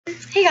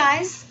Hey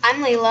guys,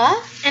 I'm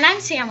Leila. And I'm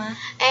Sama.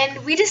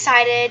 And we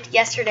decided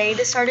yesterday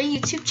to start a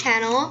YouTube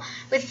channel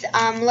with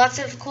lots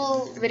of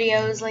cool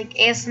videos like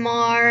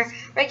ASMR,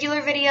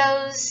 regular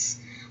videos,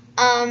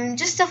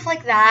 just stuff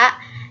like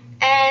that.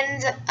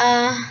 And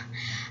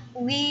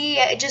we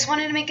just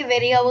wanted to make a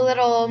video, a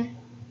little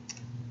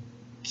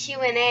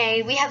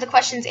Q&A. We have the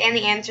questions and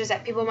the answers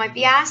that people might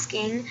be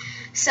asking.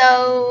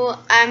 So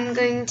I'm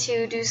going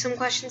to do some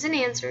questions and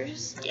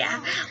answers.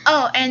 Yeah.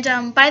 Oh,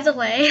 and by the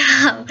way,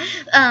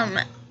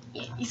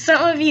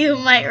 some of you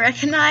might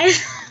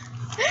recognize her.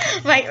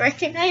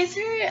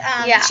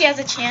 Yeah. She has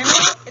a channel.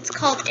 It's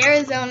called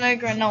Arizona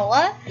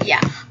Granola. Yeah.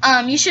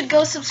 You should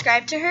go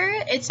subscribe to her.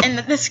 It's in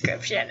the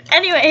description.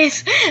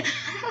 Anyways,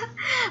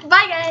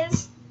 bye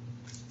guys.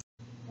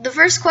 The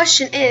first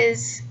question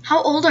is,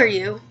 how old are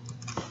you?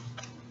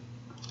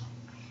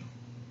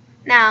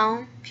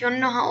 Now, if you want to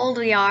know how old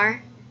we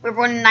are, we're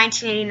born in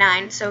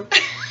 1989, so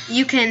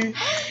you can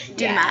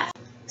do the math.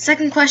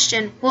 Second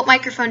question, what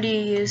microphone do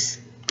you use?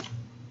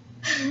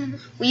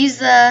 We use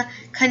the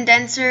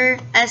condenser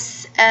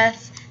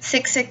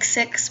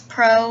SF666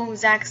 Pro,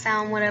 Zac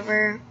Sound,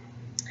 whatever.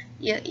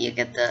 You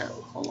get the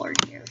whole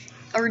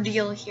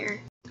ordeal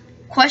here.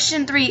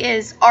 Question 3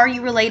 is, are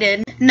you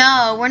related?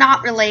 No, we're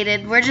not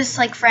related. We're just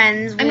like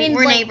friends.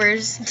 We're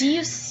neighbors. Do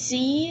you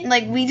see?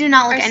 Like, we do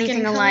not look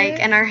anything color? alike,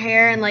 and our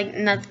hair and like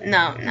no.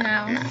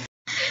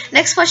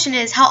 Next question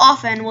is, how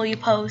often will you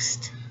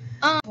post?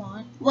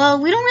 Well,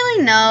 we don't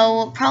really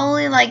know.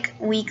 Probably like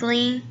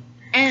weekly,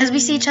 because we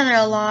see each other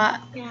a lot.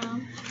 Yeah,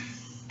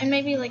 and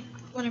maybe like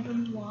whenever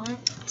we want.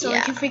 So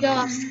like if we go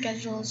off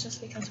schedule, it's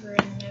just because we're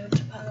in the mood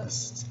to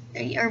post,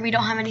 or we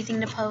don't have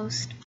anything to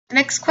post. The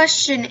next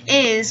question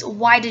is,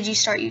 why did you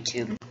start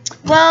YouTube?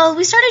 Well,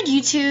 we started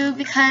YouTube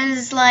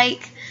because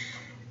like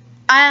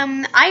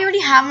I already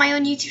have my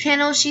own YouTube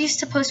channel. She used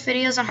to post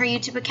videos on her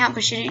YouTube account,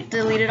 but she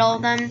deleted all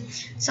of them,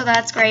 so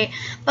that's great.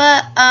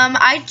 But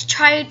I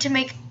tried to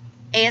make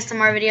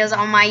ASMR videos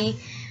on my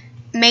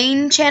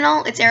main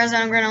channel. It's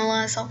Arizona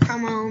Granola,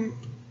 self-promo.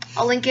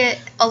 I'll link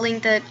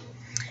the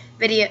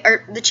video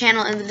or the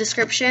channel in the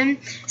description.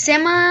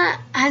 Sama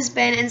has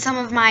been in some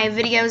of my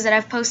videos that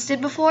I've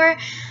posted before.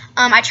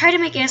 I tried to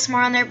make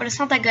ASMR on there, but it's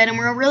not that good, and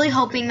we're really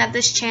hoping that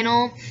this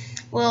channel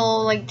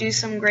will like do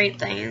some great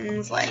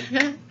things. Like,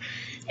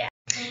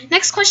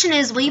 Next question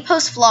is, will you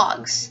post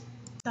vlogs?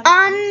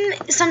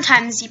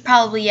 Sometimes,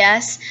 probably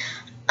yes.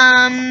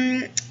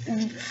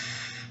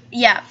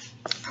 Yeah,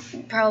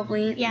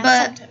 probably. Yeah,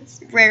 but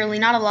sometimes. Rarely,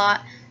 not a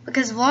lot,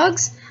 because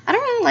vlogs, I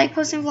don't really like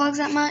posting vlogs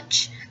that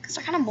much because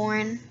they're kind of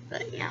boring.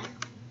 But yeah,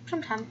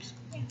 sometimes.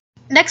 Yeah.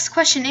 Next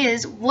question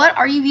is, what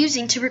are you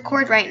using to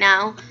record right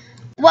now?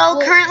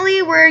 Well,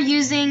 currently we're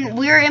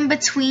in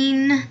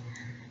between.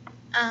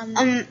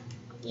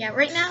 Yeah,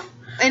 right now.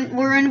 And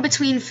we're in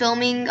between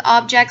filming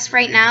objects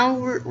right now.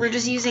 We're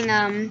just using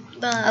a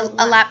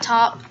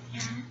laptop.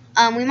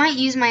 Yeah. We might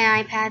use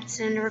my iPad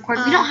soon to record.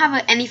 We don't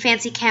have any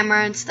fancy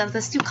camera and stuff.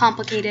 That's too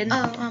complicated.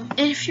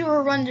 If you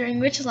were wondering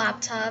which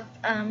laptop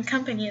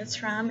company it's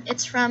from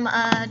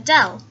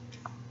Dell.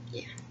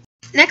 Yeah.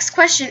 Next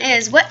question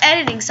is, what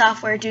editing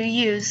software do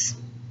you use?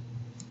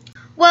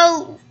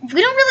 Well,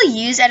 we don't really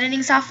use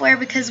editing software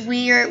because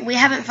we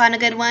haven't found a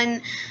good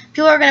one.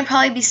 People are gonna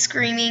probably be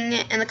screaming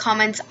in the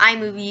comments,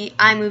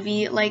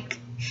 iMovie. Like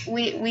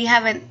we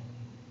haven't.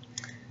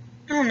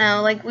 I don't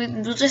know. Like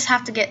we'll just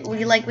have to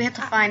we have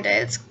to find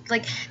it. It's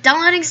like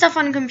downloading stuff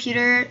on a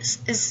computer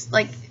is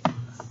like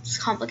it's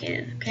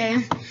complicated. Okay.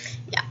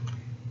 Yeah.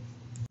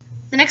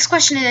 The next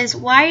question is,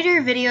 why do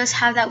your videos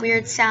have that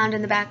weird sound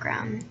in the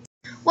background?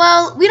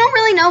 Well, we don't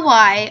really know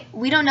why.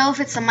 We don't know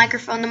if it's the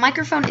microphone. The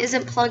microphone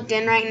isn't plugged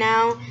in right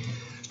now.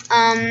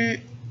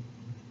 I'm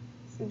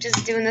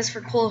just doing this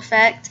for cool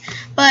effect.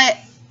 But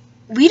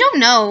we don't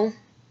know,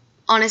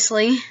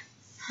 honestly.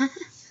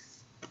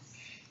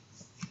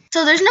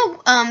 So there's no,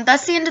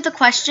 that's the end of the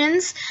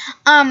questions.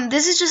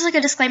 This is just like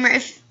a disclaimer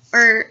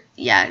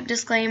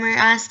disclaimer.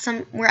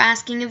 We're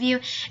asking of you.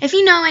 If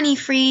you know any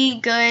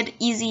free, good,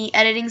 easy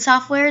editing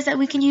softwares that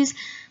we can use,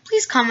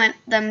 please comment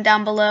them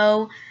down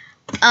below.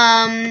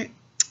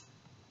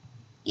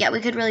 Yeah,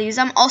 we could really use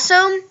them. Also,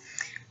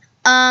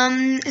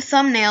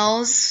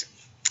 thumbnails.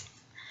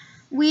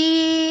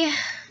 We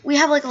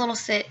have like a little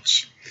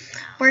sitch.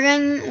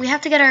 We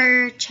have to get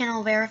our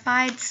channel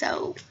verified,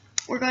 so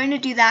we're going to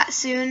do that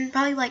soon,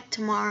 probably like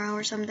tomorrow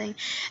or something.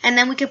 And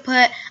then we could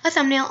put a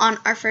thumbnail on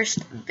our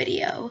first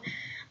video.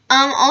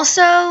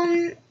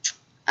 Also,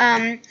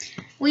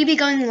 we be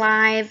going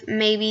live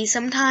maybe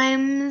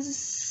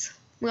sometimes.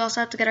 We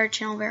also have to get our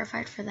channel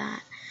verified for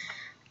that.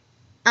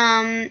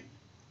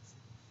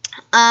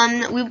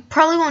 We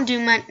probably won't do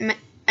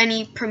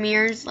any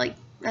premieres. Like,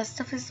 that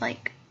stuff is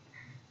like,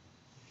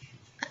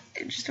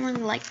 I just don't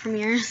really like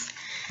premieres.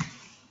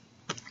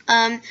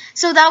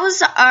 So that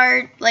was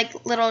our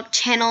like little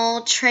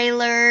channel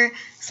trailer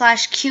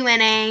 /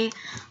 Q&A.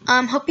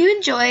 Hope you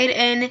enjoyed,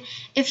 and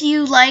if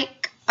you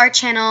like our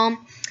channel,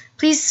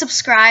 please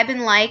subscribe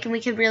and like, and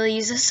we could really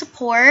use the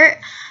support.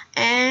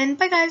 And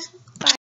bye guys.